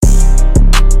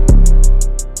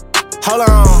Hold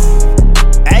on,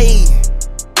 ayy.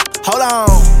 Hold on,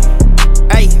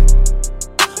 ayy.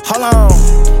 Hold on.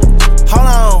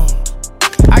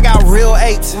 I got real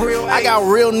eights. I got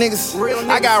real niggas.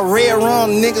 I got red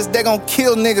rum niggas that gon'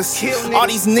 kill niggas. All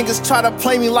these niggas try to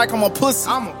play me like I'm a pussy.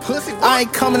 I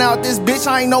ain't coming out this bitch,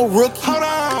 I ain't no rookie. Hold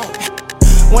on.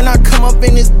 When I come up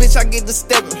in this bitch, I get the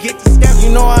steppin'.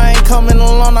 You know I ain't coming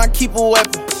alone, I keep a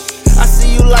weapon. I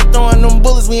see you like throwing them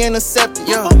bullets, we intercepted,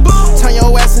 yeah. Turn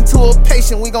your ass into a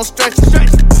patient, we gon' stretch it.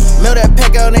 Mail that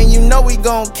pack out and you know we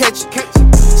gon' catch it.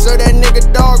 Serve that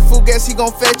nigga dog food, guess he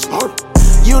gon' fetch it.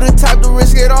 You the type to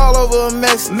risk it all over a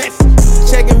mess.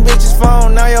 Checking bitches'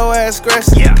 phone, now your ass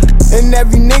scratched. Yeah. And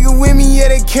every nigga with me, yeah,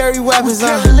 they carry weapons,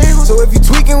 So if you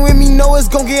tweaking with me, know it's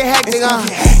gon' get hectic,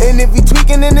 And if you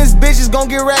tweaking in this bitch, it's gon'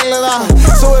 get regular,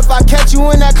 So if I catch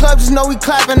you in that club, just know we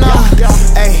clapping,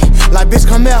 Ayy, like bitch,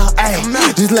 come out, ayy.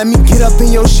 Just let me get up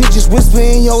in your shit, just whisper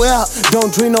in your ear.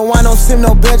 Don't drink no wine, don't sip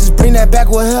no beer, just bring that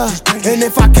back with her. And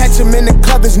if I catch him in the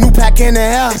club, it's new pack in the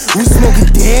air. We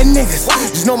smoking dead niggas.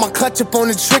 Just know my clutch up on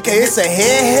the trigger, it's a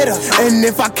head hitter. And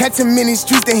if I catch him in these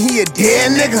streets, then he a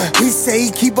dead nigga. He say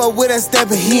he keep up with us, but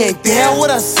he ain't there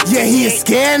with us. Yeah, he a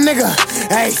scared nigga.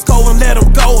 Hey, go and let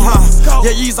him go, huh?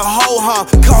 Yeah, he's a hoe, huh?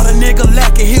 Caught a nigga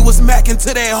lacking, he was macking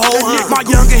to that hoe, huh? My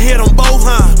younger hit them both,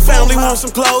 huh? Family wants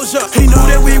some closure. He knew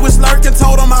that we was lurking,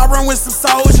 told him I run with some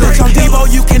soldiers. On Devo,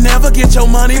 you can never get your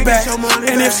money back.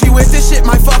 And if she with this shit,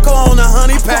 might fuck her on a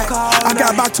honey pack. I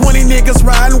got about 20 niggas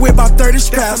riding with about 30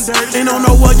 straps. They don't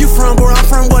know where you from, where I'm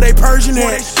from, where they Persian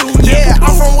at. Yeah,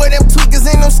 I'm from where them tweakers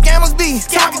and them scammers be.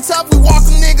 Talking tough, we walk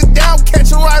them niggas down, catch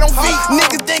him right on feet.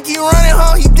 Nigga think he running,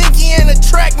 huh? He think he in a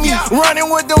track meet. Running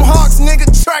with them hawks, nigga,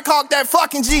 track hawk that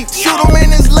fucking Jeep. Shoot him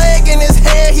in his leg, in his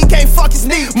head, he can't fuck his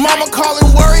knee. Mama callin'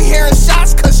 worry, hearing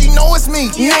shots, cause she know it's me.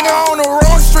 Nigga on the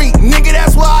wrong street, nigga,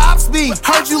 that's where ops be.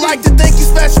 Heard you like to think you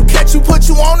special, catch you,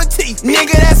 put you on the tee.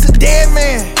 Nigga, that's a dead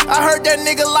man. I heard that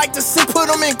nigga like to sit,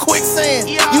 put him in quicksand.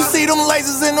 You see them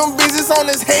lasers in them bitches on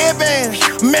his headband.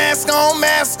 Mask on,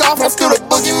 mask off, I'm still the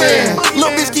boogeyman.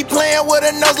 Little bitch keep playing with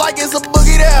her nose like it's a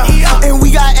boogie there. And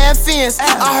we got FNs.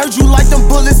 I heard you like them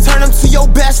bullets, turn them to your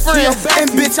best friend. And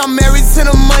bitch, I'm married to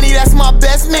the money, that's my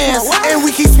best man. And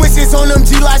we keep switches on them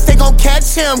G-Lights, they gon'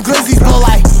 catch him. Glizzy's blow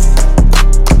like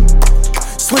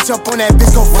switch up on that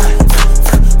bitch, go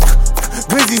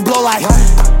Glizzy's blow like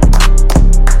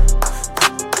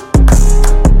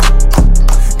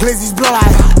Glizzy's blow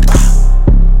like